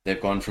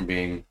 They've gone from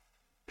being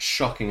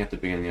shocking at the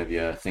beginning of the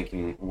year,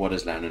 thinking, what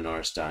has Lando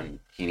Norris done?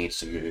 He needs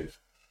to move,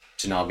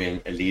 to now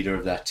being a leader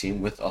of that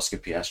team with Oscar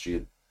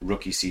Piastri,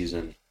 rookie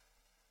season,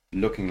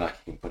 looking like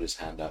he can put his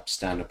hand up,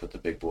 stand up with the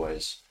big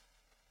boys.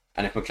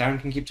 And if McLaren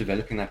can keep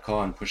developing that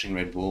car and pushing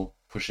Red Bull,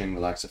 pushing the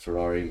likes of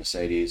Ferrari,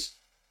 Mercedes,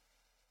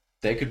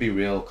 they could be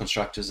real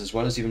constructors as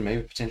well as even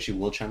maybe potentially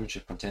World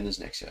Championship contenders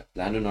next year.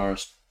 Lando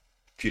Norris,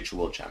 future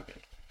world champion.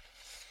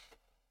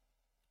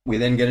 We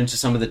then get into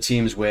some of the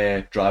teams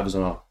where drivers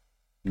are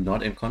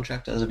not in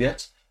contract as of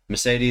yet.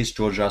 Mercedes,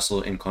 George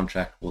Russell in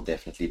contract will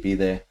definitely be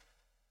there.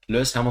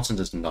 Lewis Hamilton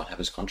does not have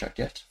his contract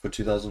yet for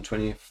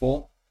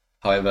 2024.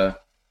 However,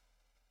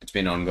 it's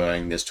been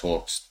ongoing. There's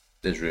talks,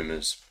 there's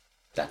rumors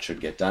that should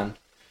get done.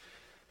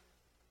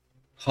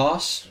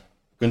 Haas,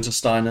 Gunther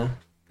Steiner,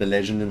 the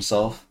legend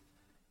himself,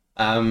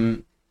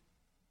 um,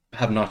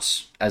 have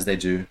not, as they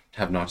do,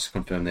 have not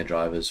confirmed their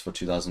drivers for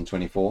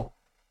 2024.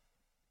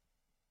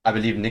 I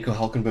believe Nico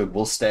Hülkenberg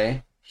will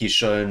stay. He's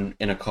shown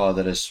in a car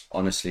that is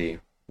honestly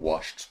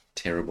washed,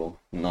 terrible,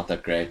 not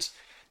that great,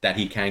 that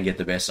he can get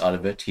the best out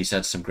of it. He's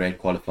had some great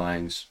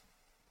qualifyings.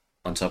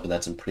 On top of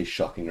that, some pretty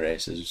shocking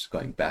races,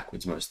 going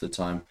backwards most of the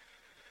time.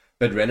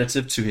 But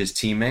relative to his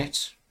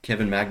teammate,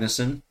 Kevin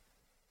Magnussen,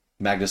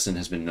 Magnussen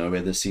has been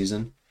nowhere this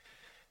season.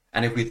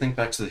 And if we think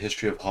back to the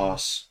history of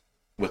Haas,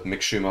 with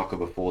Mick Schumacher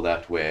before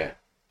that, where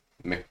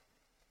Mick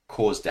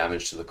caused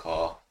damage to the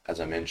car, as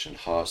I mentioned,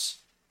 Haas,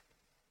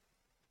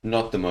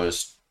 not the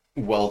most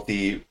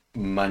wealthy,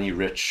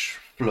 money-rich,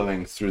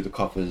 flowing through the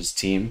coffers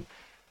team.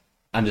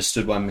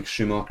 Understood why Mick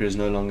Schumacher is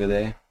no longer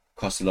there.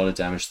 Cost a lot of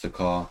damage to the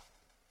car.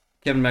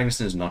 Kevin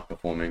Magnussen is not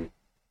performing.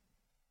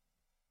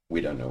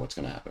 We don't know what's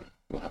going to happen.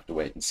 We'll have to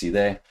wait and see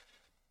there.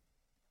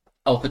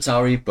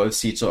 AlphaTauri, both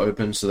seats are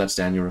open, so that's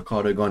Daniel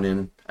Ricciardo gone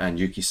in, and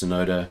Yuki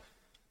Tsunoda.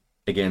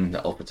 Again, the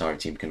AlphaTauri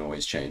team can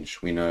always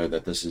change. We know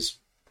that this is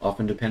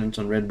often dependent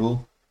on Red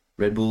Bull.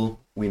 Red Bull,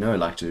 we know,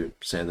 like to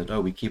say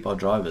that, we keep our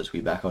drivers,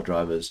 we back our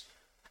drivers,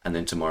 and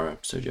then tomorrow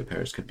Sergio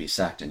Perez could be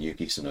sacked and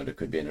Yuki Tsunoda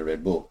could be in a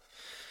Red Bull.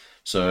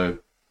 So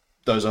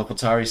those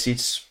AlphaTauri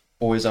seats,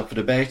 always up for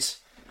debate.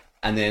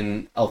 And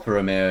then Alfa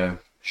Romeo,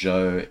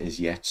 Zhou is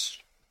yet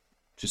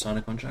to sign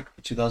a contract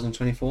for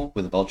 2024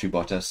 with Valtteri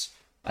Bottas.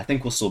 I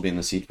think will still be in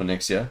the seat for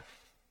next year.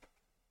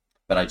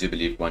 But I do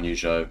believe Guan Yu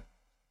Zhou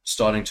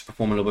starting to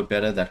perform a little bit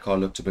better. That car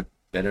looked a bit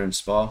better in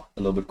Spa, a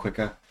little bit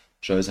quicker.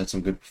 Zhou's had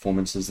some good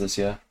performances this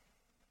year.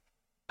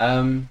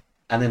 And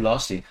then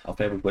lastly, our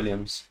favorite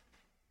Williams.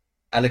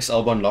 Alex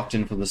Albon locked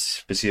in for the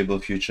foreseeable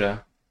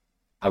future.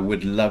 I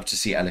would love to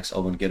see Alex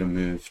Albon get a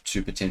move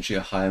to potentially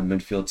a higher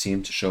midfield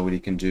team to show what he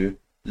can do.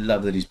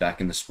 Love that he's back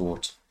in the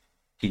sport.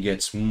 He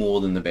gets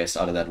more than the best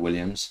out of that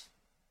Williams.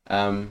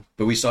 But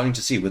we're starting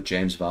to see with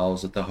James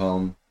Vowles at the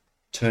helm,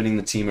 turning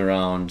the team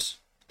around.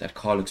 That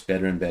car looks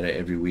better and better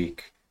every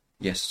week.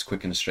 Yes, it's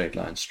quick in a straight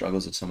line,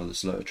 struggles at some of the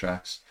slower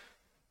tracks.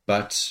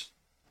 But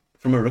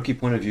from a rookie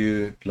point of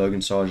view,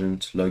 Logan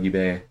Sargent, Logie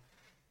Bay,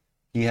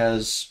 he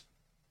has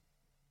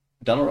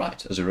done all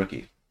right as a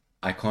rookie.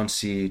 I can't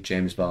see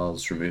James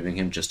Vowles removing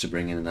him just to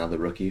bring in another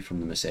rookie from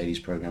the Mercedes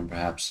program,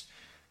 perhaps.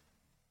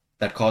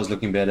 That car's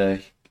looking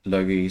better.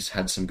 Logie's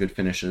had some good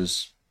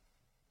finishes.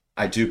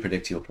 I do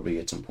predict he'll probably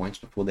get some points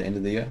before the end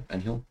of the year,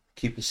 and he'll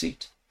keep his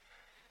seat.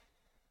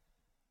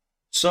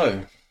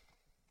 So,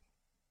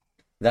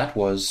 that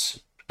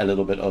was a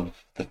little bit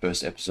of the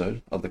first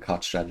episode of the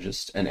Couch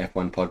Strategist, an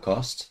F1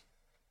 podcast.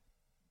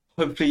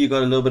 Hopefully you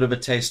got a little bit of a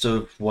taste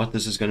of what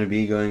this is going to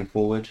be going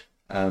forward.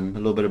 A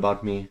little bit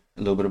about me,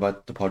 a little bit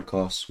about the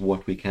podcast,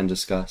 what we can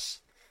discuss.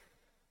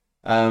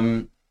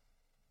 But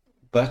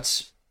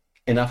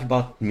enough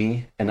about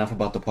me, enough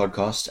about the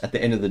podcast. At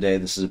the end of the day,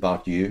 this is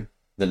about you,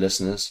 the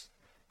listeners.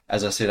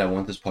 As I said, I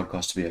want this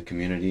podcast to be a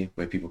community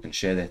where people can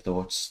share their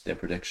thoughts, their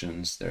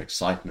predictions, their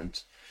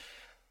excitement.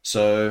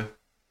 So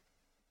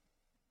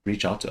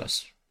reach out to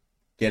us.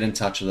 Get in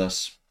touch with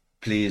us.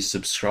 Please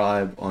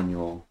subscribe on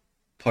your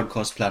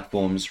podcast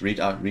platforms. Reach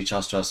out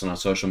to us on our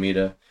social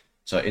media.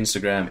 So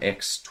Instagram,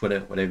 X, Twitter,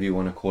 whatever you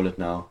want to call it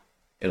now.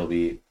 It'll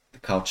be the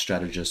Couch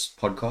Strategist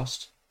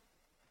podcast.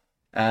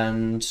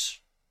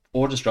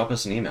 Or just drop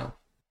us an email.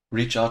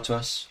 Reach out to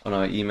us on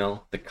our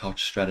email,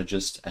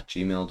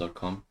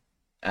 thecouchstrategist@gmail.com.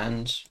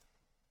 And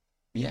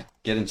yeah,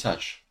 get in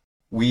touch.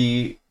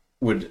 We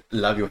would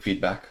love your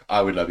feedback.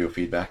 I would love your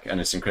feedback.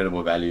 And it's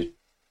incredible value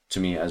to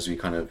me as we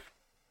kind of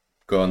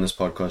go on this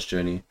podcast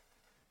journey.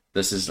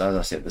 This is, as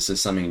I said, this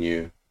is something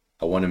new.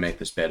 I want to make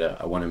this better.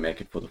 I want to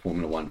make it for the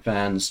Formula One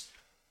fans,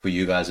 for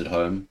you guys at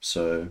home.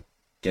 So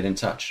get in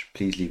touch.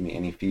 Please leave me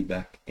any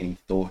feedback, any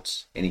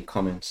thoughts, any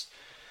comments.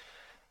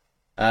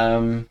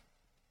 So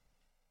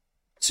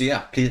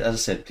yeah, please, as I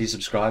said, please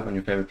subscribe on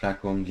your favorite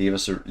platform.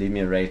 Leave me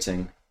a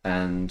rating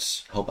and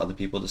help other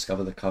people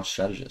discover the Couch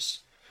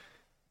Strategist.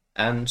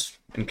 And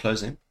in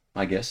closing,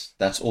 I guess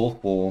that's all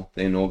for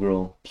the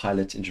inaugural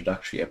pilot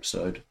introductory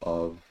episode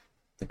of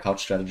the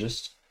Couch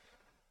Strategist.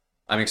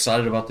 I'm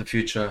excited about the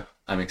future.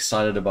 I'm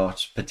excited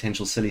about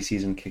potential silly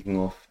season kicking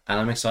off, and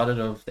I'm excited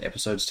of the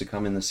episodes to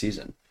come in the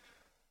season.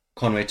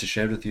 Can't wait to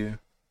share it with you.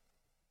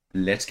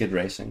 Let's get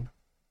racing.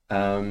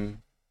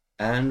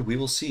 And we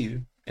will see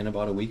you in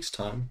about a week's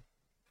time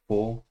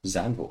for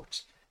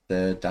Zandvoort,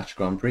 the Dutch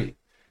Grand Prix.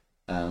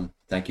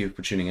 Thank you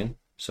for tuning in.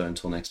 So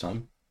until next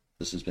time,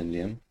 this has been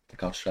Liam, the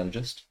Couch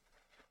Strategist.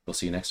 We'll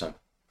see you next time.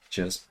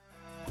 Cheers.